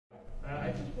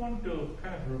want to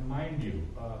kind of remind you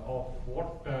of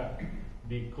what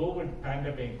the COVID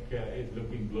pandemic is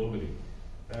looking globally.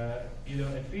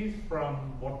 At least from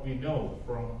what we know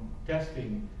from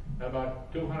testing,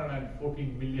 about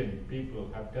 214 million people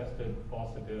have tested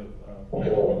positive.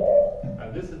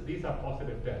 These are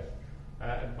positive tests.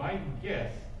 My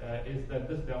guess is that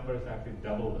this number is actually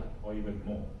double that or even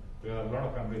more. There are a lot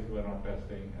of countries who are not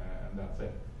testing, and that's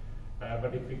it.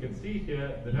 But if you can see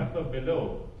here, the number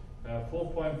below,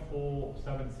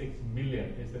 4.476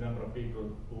 million is the number of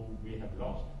people who we have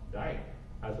lost, died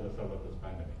as a result of this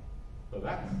pandemic. So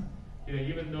that's,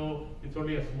 even though it's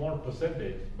only a small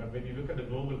percentage, but when you look at the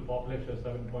global population of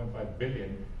 7.5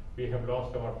 billion, we have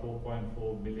lost about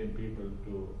 4.4 million people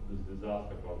to this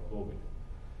disaster called COVID.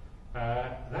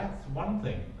 That's one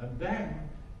thing. And then,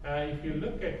 if you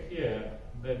look at here,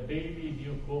 the daily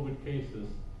new COVID cases,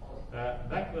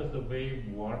 that was the wave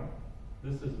 1,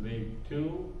 this is wave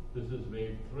 2, this is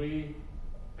wave 3,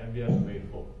 and we are in wave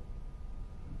 4.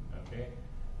 Okay?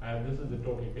 And this is the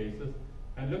total cases.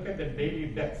 And look at the daily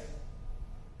deaths.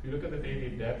 If you look at the daily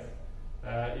deaths,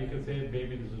 you can say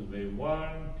maybe this is wave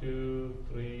 1, 2,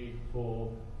 3,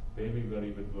 4, maybe we're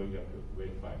even going up to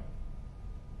wave 5.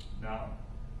 Now,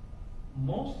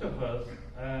 most of us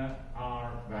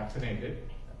are vaccinated.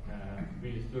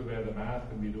 We still wear the mask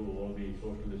and we do all the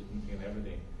social distancing and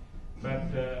everything.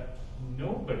 But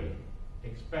nobody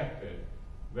expected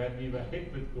when we were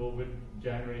hit with COVID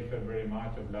January, February,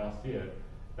 March of last year,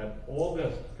 that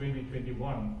August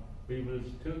 2021, we will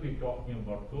still be talking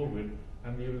about COVID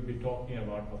and we will be talking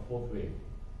about a fourth wave.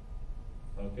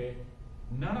 Okay?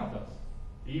 None of us,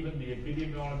 even the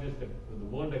epidemiologists, the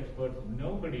world experts,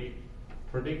 nobody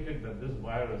predicted that this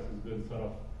virus is going to sort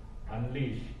of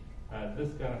unleash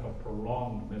this kind of a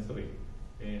prolonged misery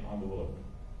on the world.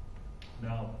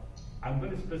 Now, I'm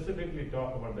going to specifically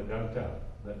talk about the Delta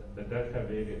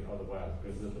variant of the virus,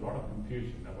 because there's a lot of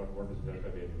confusion about what this Delta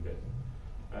variant is.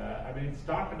 It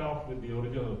started off with the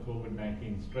original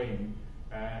COVID-19 strain,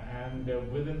 and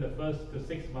within the first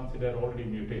 6 months, it had already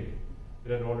mutated.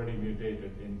 It had already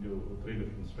mutated into 3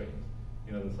 different strains.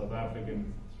 The South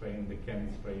African strain, the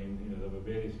Kent strain, there were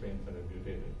various strains that had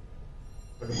mutated.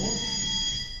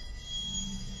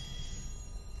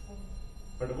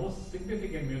 But the most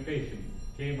significant mutation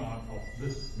came out of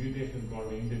this mutation called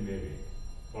the Indian variant,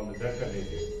 called the Delta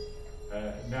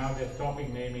variant. Now they're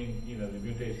stopping naming, the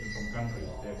mutation from countries.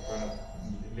 They're kind of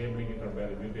labeling it by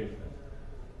the mutation.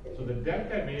 So the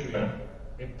Delta variant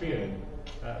appeared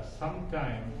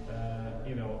sometime,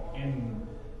 in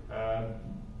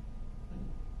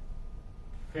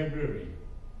February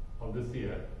of this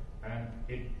year, and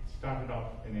it started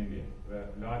off in India, where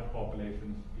large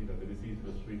populations, the disease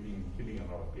was sweeping and killing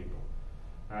a lot of people.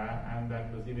 And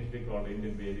that was initially called the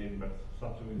Indian variant, but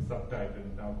subsequently subtyped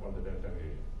and is now called the Delta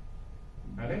variant.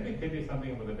 Now let me tell you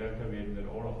something about the Delta variant that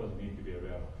all of us need to be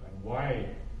aware of, and why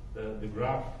the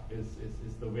graph is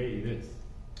the way it is.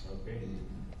 Okay?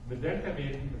 The Delta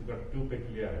variant has got 2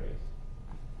 peculiarities.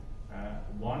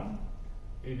 One,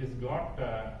 it has got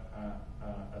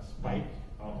a spike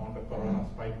on the corona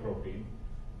spike protein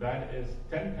that is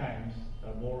 10 times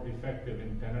more effective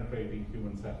in penetrating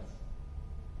human cells.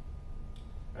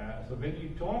 So when you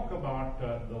talk about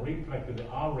the reflected, the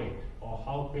R rate, or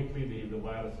how quickly the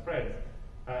virus spreads,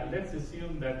 let's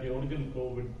assume that the original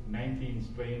COVID-19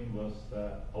 strain was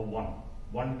a 1.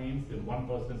 1 means if one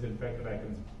person is infected, I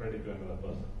can spread it to another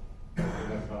person. So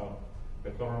that's how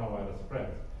the coronavirus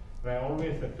spreads. But I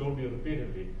always have told you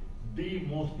repeatedly, the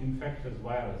most infectious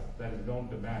virus that is known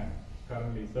to man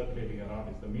currently circulating around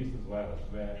is the measles virus,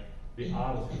 where the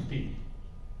R is 15.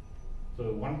 So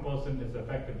if one person is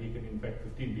affected, he can infect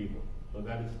 15 people. So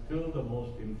that is still the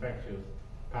most infectious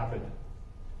pathogen,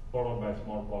 followed by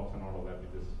smallpox and all of that,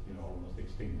 which is almost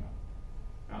extinct now.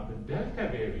 Now the Delta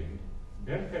variant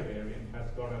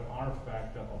has got an R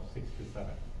factor of 6 to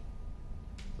 7.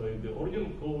 So if the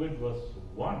original COVID was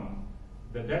 1,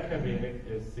 the Delta variant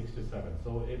is 6 to 7.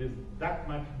 So it is that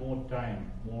much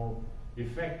more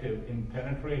effective in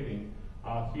penetrating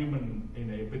our human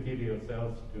epithelial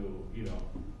cells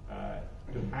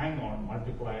to hang on,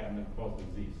 multiply, and then cause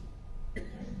disease.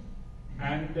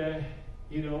 And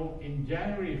in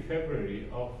January, February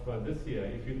of this year,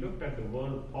 if you looked at the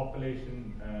world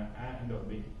population and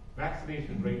the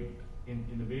vaccination rate in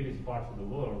the various parts of the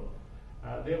world,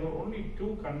 there were only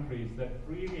 2 countries that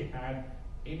really had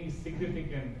any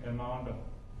significant amount of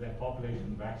their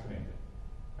population vaccinated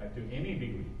to any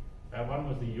degree. One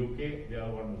was the UK, the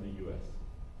other one was the US.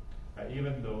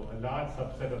 Even though a large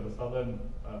subset of the southern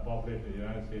population of the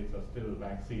United States are still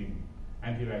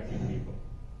anti-vaccine people.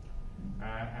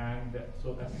 And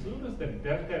so as soon as the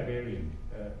Delta variant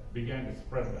began to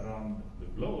spread around the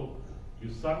globe, you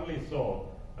suddenly saw,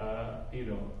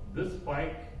 this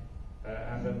spike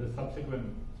and then the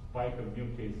subsequent spike of new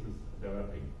cases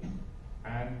developing.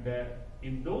 And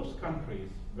in those countries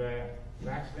where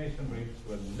vaccination rates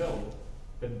were low,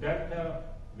 the Delta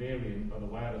variant of the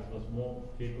virus was more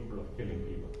capable of killing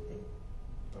people.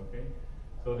 Okay?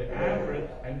 So the average,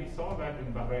 and we saw that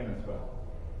in Bahrain as well.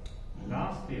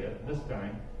 Last year, this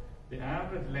time, the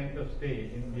average length of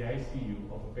stay in the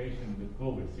ICU of a patient with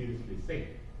COVID, seriously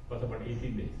sick, was about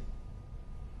 18 days.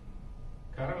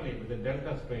 Currently, with the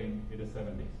Delta strain, it is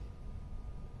 7 days.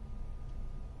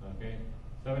 Okay?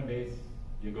 7 days,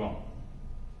 you're gone.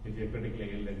 If you're critically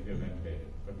ill and if you're ventilated.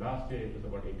 But last year, it was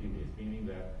about 18 days, meaning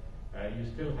that you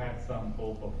still had some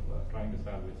hope of trying to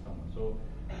salvage someone. So,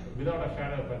 without a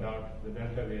shadow of a doubt, the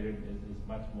Delta variant is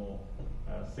much more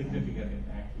significant in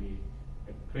actually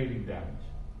creating damage.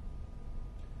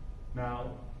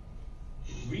 Now,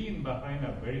 we in Bahrain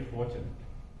are very fortunate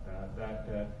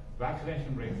that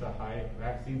vaccination rates are high,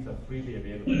 vaccines are freely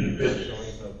available. You have a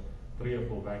choice of 3 or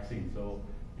 4 vaccines. So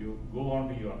you go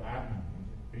onto your app,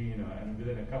 and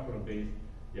within a couple of days,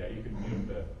 you can mute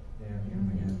the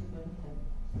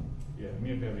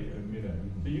mute every.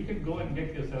 So you can go and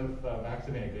get yourself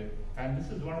vaccinated, and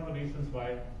this is one of the reasons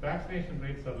why vaccination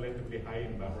rates are relatively high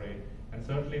in Bahrain. And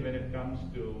certainly when it comes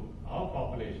to our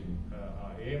population,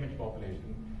 our AMH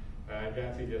population,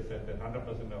 Jancy just said that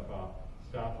 100% of our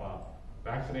staff are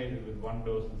vaccinated with 1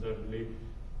 dose, and certainly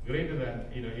greater than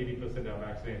 80% are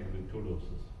vaccinated with 2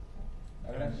 doses.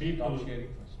 And people stop sharing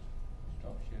first.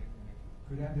 Stop sharing.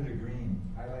 Go down to the green.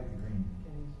 Highlight the green.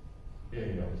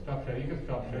 Stop sharing. You can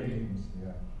stop sharing.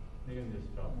 Yeah. You can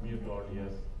just stop. Mute all,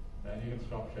 yes. And you can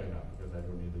stop sharing now because I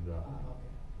don't need the graph.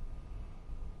 Okay.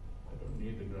 I don't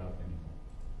need the graph anymore.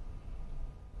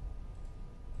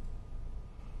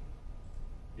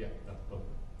 Yeah, that's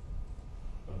perfect.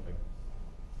 Perfect.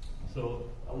 So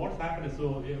what's happened is,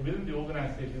 within the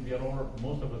organization,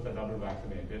 most of us are double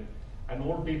vaccinated, and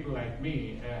old people like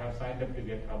me have signed up to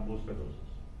get our booster doses.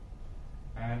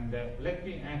 And let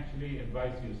me actually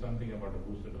advise you something about the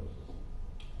booster doses.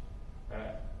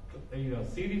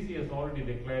 CDC has already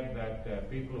declared that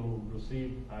people who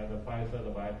receive either Pfizer,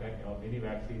 the biotech, or any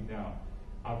vaccine now,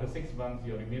 after 6 months,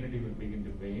 your immunity will begin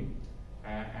to wane.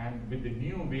 And with the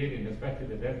new variant, especially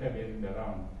the Delta variant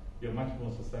around, you're much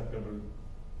more susceptible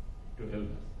to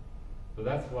illness. So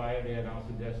that's why they are now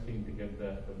suggesting to get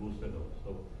the booster dose.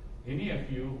 So any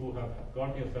of you who have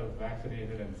got yourself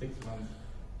vaccinated and 6 months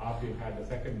after you've had the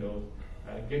second dose,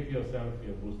 get yourself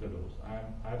your booster dose.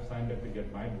 I've signed up to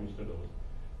get my booster dose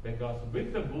because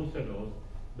with the booster dose,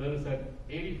 there is an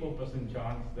 84%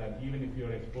 chance that even if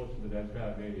you're exposed to the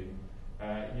Delta variant,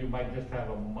 you might just have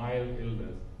a mild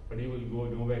illness, but you will go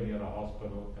nowhere near a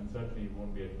hospital and certainly you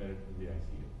won't be admitted to the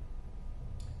ICU.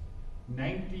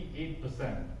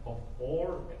 98% of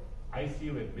all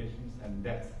ICU admissions and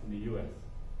deaths in the US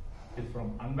is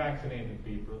from unvaccinated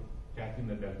people catching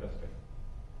the Delta strain.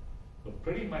 So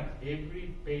pretty much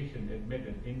every patient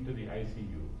admitted into the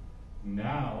ICU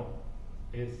now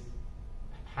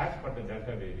has got the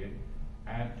Delta variant,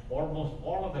 and almost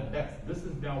all of the deaths, this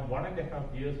is now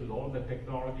 1.5 years with all the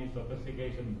technology,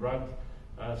 sophistication, drugs,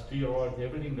 steroids,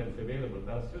 everything that's available.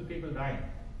 There are still people dying,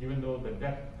 even though the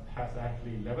death has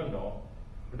actually leveled off.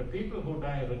 But the people who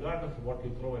die, regardless of what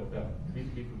you throw at them, these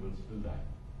people will still die.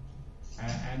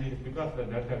 And it's because of the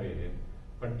Delta variant.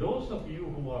 But those of you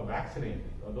who are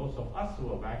vaccinated, or those of us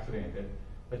who are vaccinated,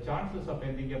 the chances of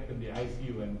ending up in the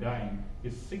ICU and dying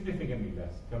is significantly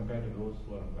less compared to those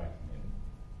who are unvaccinated.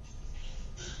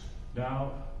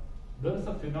 Now, there is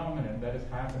a phenomenon that is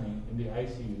happening in the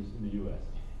ICUs in the US,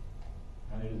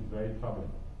 and it is very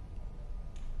troubling.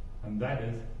 And that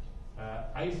is,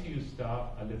 ICU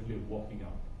staff are literally walking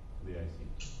out of the ICU.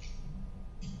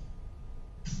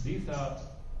 These are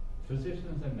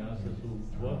physicians and nurses who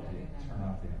work here. Turn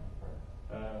off the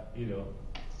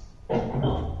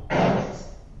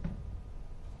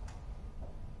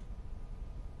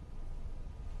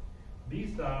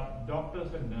These are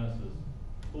doctors and nurses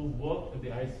who worked in the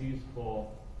ICUs for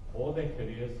all their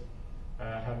careers,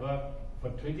 have worked for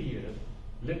 20 years.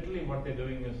 Literally what they're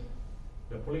doing is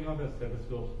they're pulling out their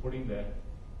stethoscopes,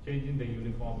 changing their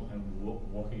uniform and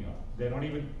walking out. They're not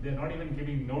even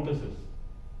giving notices.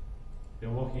 They're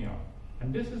walking out.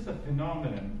 And this is a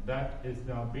phenomenon that is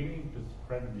now beginning to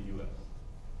spread in the US.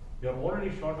 They're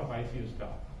already short of ICU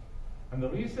staff. And the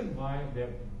reason why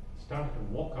they've started to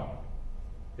walk out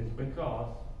is because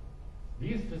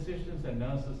these physicians and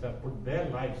nurses have put their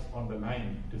lives on the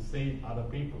line to save other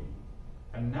people.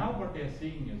 And now what they're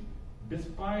seeing is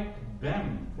despite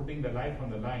them putting their life on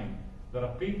the line, there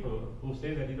are people who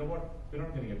say that, you know what, we're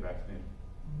not going to get vaccinated.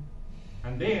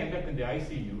 And they end up in the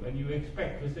ICU, and you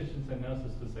expect physicians and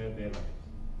nurses to save their lives.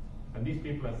 And these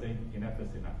people are saying enough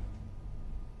is enough.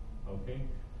 Okay?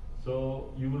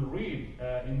 So you will read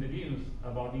in the news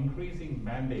about increasing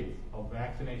mandates of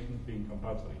vaccinations being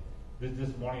compulsory.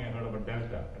 This morning I heard about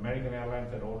Delta. American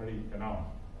Airlines had already announced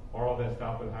all of their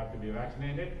staff will have to be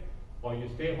vaccinated, or you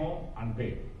stay home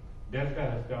unpaid. Delta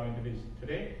has come into this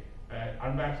today.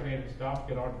 Unvaccinated staff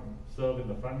cannot serve in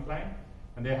the front line,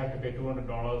 and they have to pay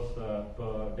 $200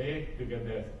 per day to get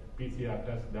their PCR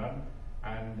test done,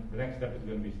 and the next step is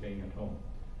going to be staying at home.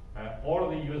 All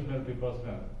of the US military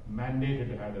personnel mandated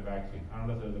to have the vaccine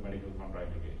unless there is a medical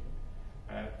contraindication.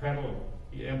 Federal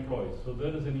employees, so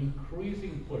there is an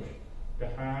increasing push to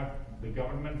have the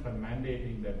governments are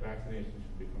mandating that vaccination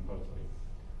should be compulsory.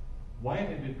 Why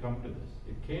did it come to this?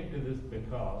 It came to this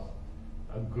because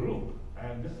a group,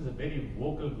 and this is a very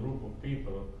vocal group of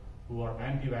people who are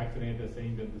anti-vaccinators,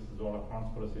 saying that this is all a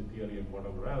conspiracy theory and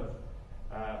whatever else,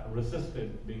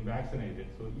 resisted being vaccinated.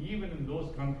 So even in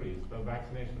those countries where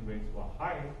vaccination rates were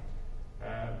high,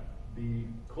 the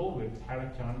COVID had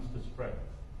a chance to spread.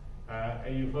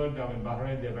 And you've heard now in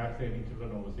Bahrain they're vaccinating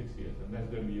children over 6 years, and that's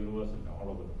going to be universal now all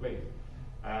over the place.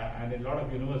 And in a lot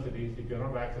of universities, if you're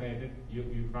not vaccinated, you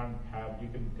can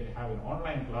have an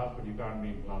online class, but you can't be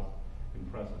in class in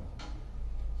presence.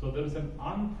 So there is an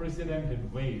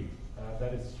unprecedented wave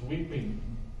that is sweeping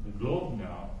the globe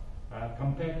now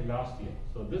compared to last year.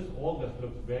 So this August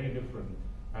looks very different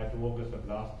to August of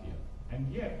last year.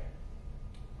 And yet,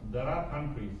 there are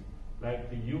countries like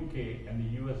the UK and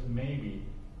the US maybe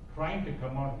trying to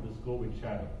come out of this COVID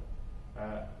shadow.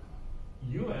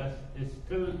 US is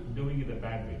still doing it a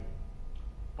bad way,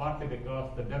 partly because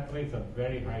the death rates are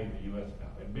very high in the US now.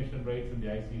 Admission rates in the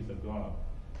ICUs have gone up.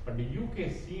 But the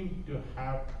UK seemed to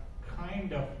have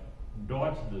kind of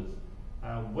dodged this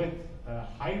with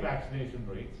high vaccination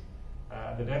rates.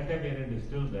 The Delta variant is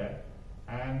still there,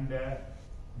 and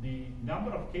the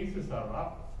number of cases are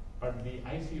up, but the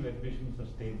ICU admissions have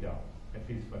stayed down, at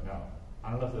least for now,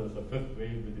 unless there is a fifth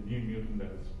wave with the new mutant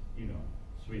that is,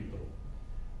 sweep through.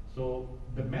 So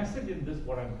the message in this,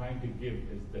 what I'm trying to give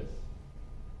is this.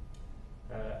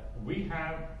 We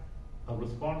have a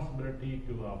responsibility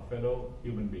to our fellow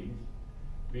human beings.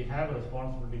 We have a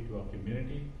responsibility to our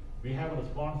community. We have a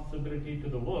responsibility to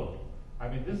the world. I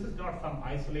mean, this is not some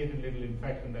isolated little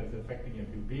infection that is affecting a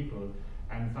few people,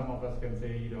 and some of us can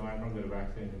say, I'm not going to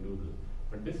vaccinate and do this.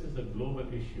 But this is a global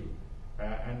issue,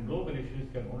 and global issues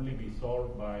can only be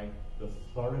solved by the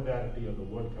solidarity of the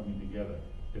world coming together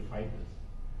to fight this.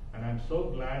 And I'm so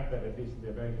glad that at least in the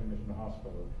American Mission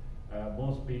Hospital,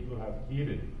 most people have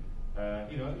heeded.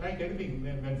 Like anything,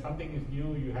 when something is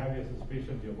new, you have your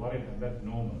suspicions, you're worried, and that's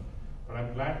normal. But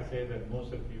I'm glad to say that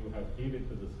most of you have heeded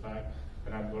to this fact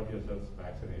and have got yourselves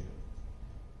vaccinated.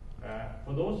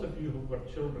 For those of you who've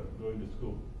got children going to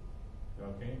school,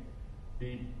 okay,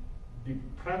 the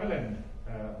prevalent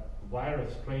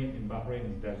virus strain in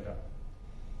Bahrain is Delta.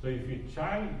 So if your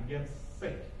child gets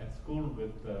sick at school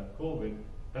with COVID,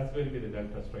 that's going to be the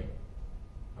Delta strain.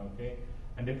 Okay,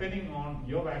 and depending on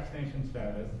your vaccination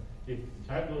status, if the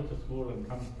child goes to school and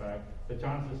comes back, the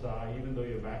chances are, even though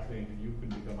you're vaccinated, you could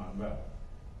become unwell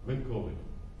with COVID.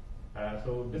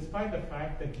 So despite the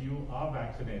fact that you are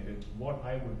vaccinated, what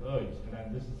I would urge,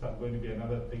 and this is going to be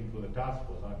another thing for the task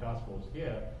force, our task force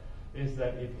here, is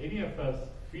that if any of us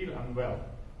feel unwell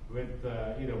with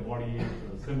body aches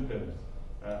or symptoms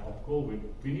of COVID,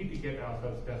 we need to get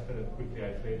ourselves tested and quickly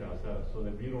isolate ourselves so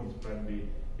that we don't spread the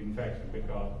infection,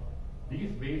 because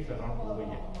these waves are not over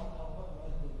yet.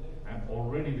 And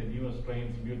already the newer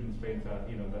strains, mutant strains are,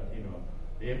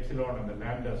 the epsilon and the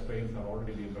lambda strains are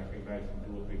already being recognized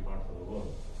in 2 or 3 parts of the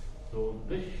world. So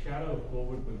this shadow of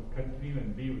COVID will continue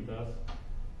and be with us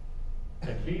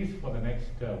at least for the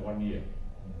next 1 year.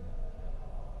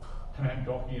 And I'm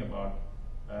talking about,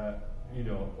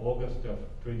 August of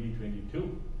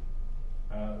 2022.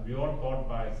 We all thought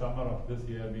by summer of this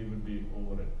year we would be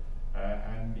over it.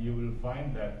 And you will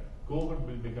find that COVID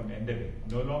will become endemic.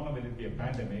 No longer will it be a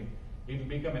pandemic. It will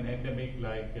become an endemic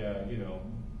like,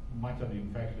 much of the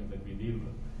infections that we deal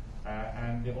with.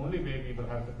 And the only way we will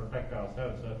have to protect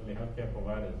ourselves, certainly healthcare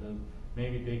providers, is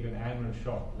maybe take an annual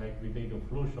shot. Like we take a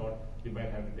flu shot, you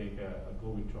might have to take a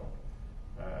COVID shot.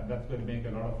 And that's going to make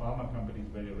a lot of pharma companies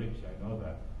very rich, I know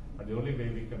that. But the only way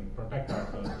we can protect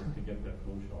ourselves is to get that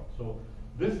flu shot. So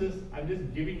I'm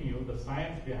just giving you the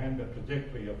science behind the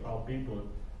trajectory of how people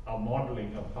are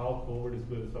modeling of how COVID is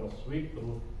going to sort of sweep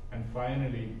through and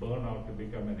finally burn out to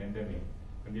become an endemic.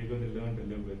 and we're going to learn to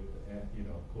live with,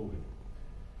 COVID.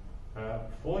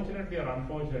 Fortunately or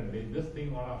unfortunately, this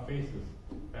thing on our faces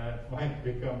might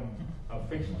become a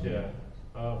fixture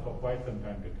for quite some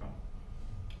time to come.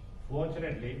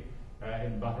 Fortunately,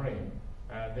 in Bahrain,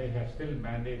 they have still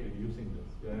mandated using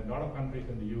this. In a lot of countries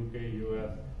in the UK,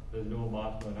 US, there's no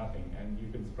mask, no nothing, and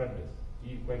you can spread this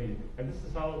quite easily. And this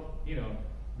is how,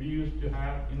 we used to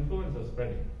have influenza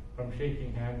spreading from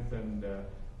shaking hands and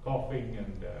coughing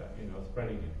and,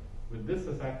 spreading it. With this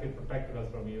has actually protected us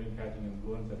from even catching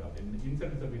influenza. In the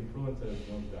incidence of influenza is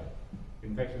known that.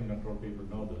 Infection control people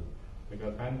know this.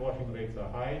 Because hand washing rates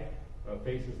are high,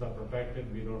 faces are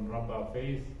protected, we don't rub our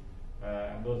face,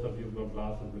 and those of you who have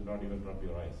glasses will not even rub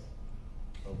your eyes.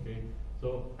 Okay?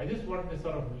 So I just wanted to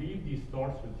sort of leave these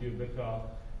thoughts with you because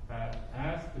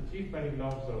as the Chief Medical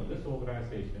Officer of this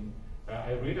organization,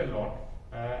 I read a lot,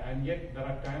 and yet there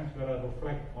are times where I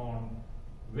reflect on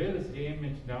where is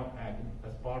AMH now at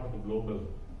as part of the global,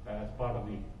 as part of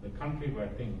the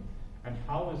countrywide thing, and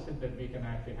how is it that we can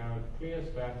actually have a clear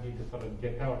strategy to sort of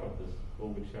get out of this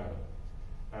COVID shadow.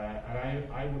 And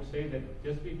I would say that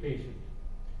just be patient.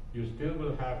 You still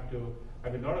will have to,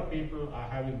 a lot of people are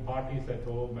having parties at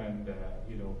home and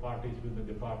parties with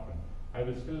the department. I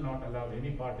will still not allow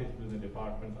any parties with the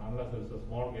department unless there's a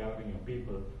small gathering of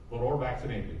people who are all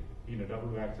vaccinated, double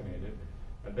vaccinated.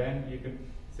 And then you can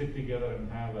sit together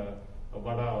and have a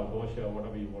vada or dosha or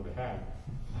whatever you want to have.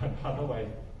 But otherwise,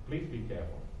 please be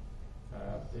careful.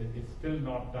 It's still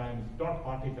not time, it's not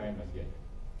party time as yet.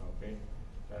 Okay?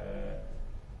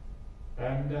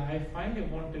 And I finally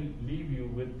want to leave you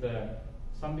with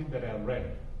something that I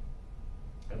read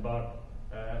about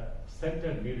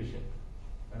centered leadership.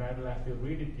 And I will actually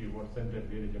read it to you what centered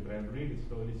leadership, but I will read it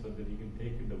slowly so that you can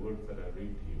take in the words that I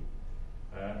read to you.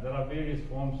 There are various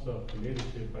forms of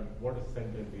leadership, but what is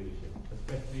centered leadership?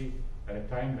 Especially at a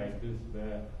time like this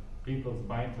where people's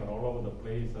minds are all over the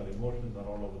place, our emotions are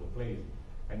all over the place,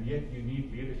 and yet you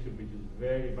need leadership which is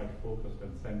very much focused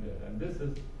and centered. And this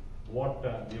is what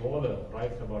the author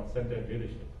writes about centered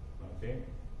leadership. Okay?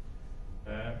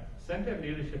 Centered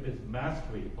leadership is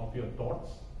mastery of your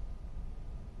thoughts,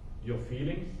 your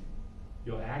feelings,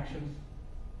 your actions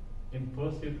in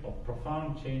pursuit of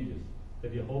profound changes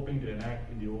that you're hoping to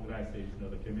enact in the organization or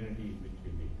the community in which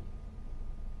you lead.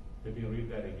 Let me read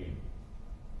that again.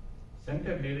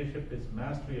 Centered leadership is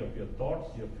mastery of your thoughts,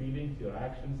 your feelings, your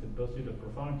actions in pursuit of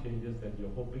profound changes that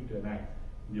you're hoping to enact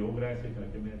in the organization or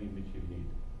community in which you lead.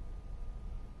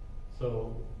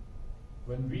 So,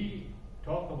 when we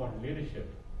talk about leadership,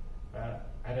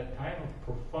 at a time of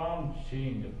profound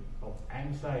change, of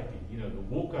anxiety,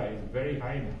 the VUCA is very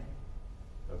high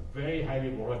now, very highly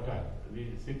volatile. The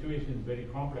situation is very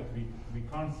complex. We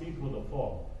can't see through the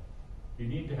fog. You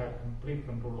need to have complete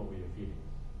control over your feelings.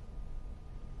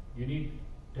 You need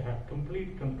to have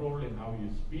complete control in how you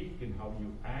speak, in how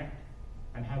you act,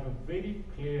 and have a very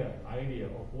clear idea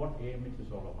of what AMH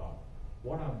is all about,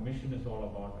 what our mission is all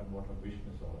about, and what our vision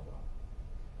is all about.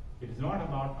 It is not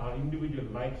about our individual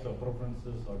likes or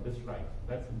preferences or dislikes.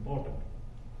 That's important.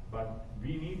 But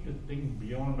we need to think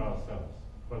beyond ourselves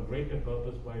for a greater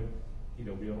purpose why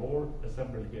we are all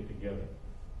assembled here together.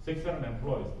 600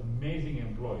 employees, amazing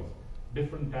employees,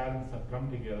 different talents have come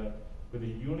together with a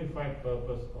unified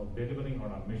purpose of delivering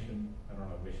on our mission and on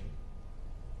our vision.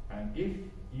 And if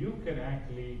you can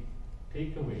actually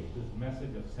take away this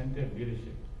message of centered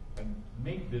leadership and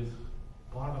make this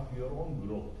part of your own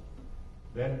growth,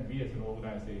 then we as an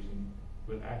organization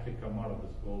will actually come out of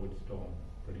this COVID storm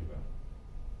pretty well.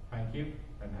 Thank you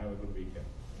and have a good weekend.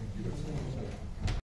 Thank you.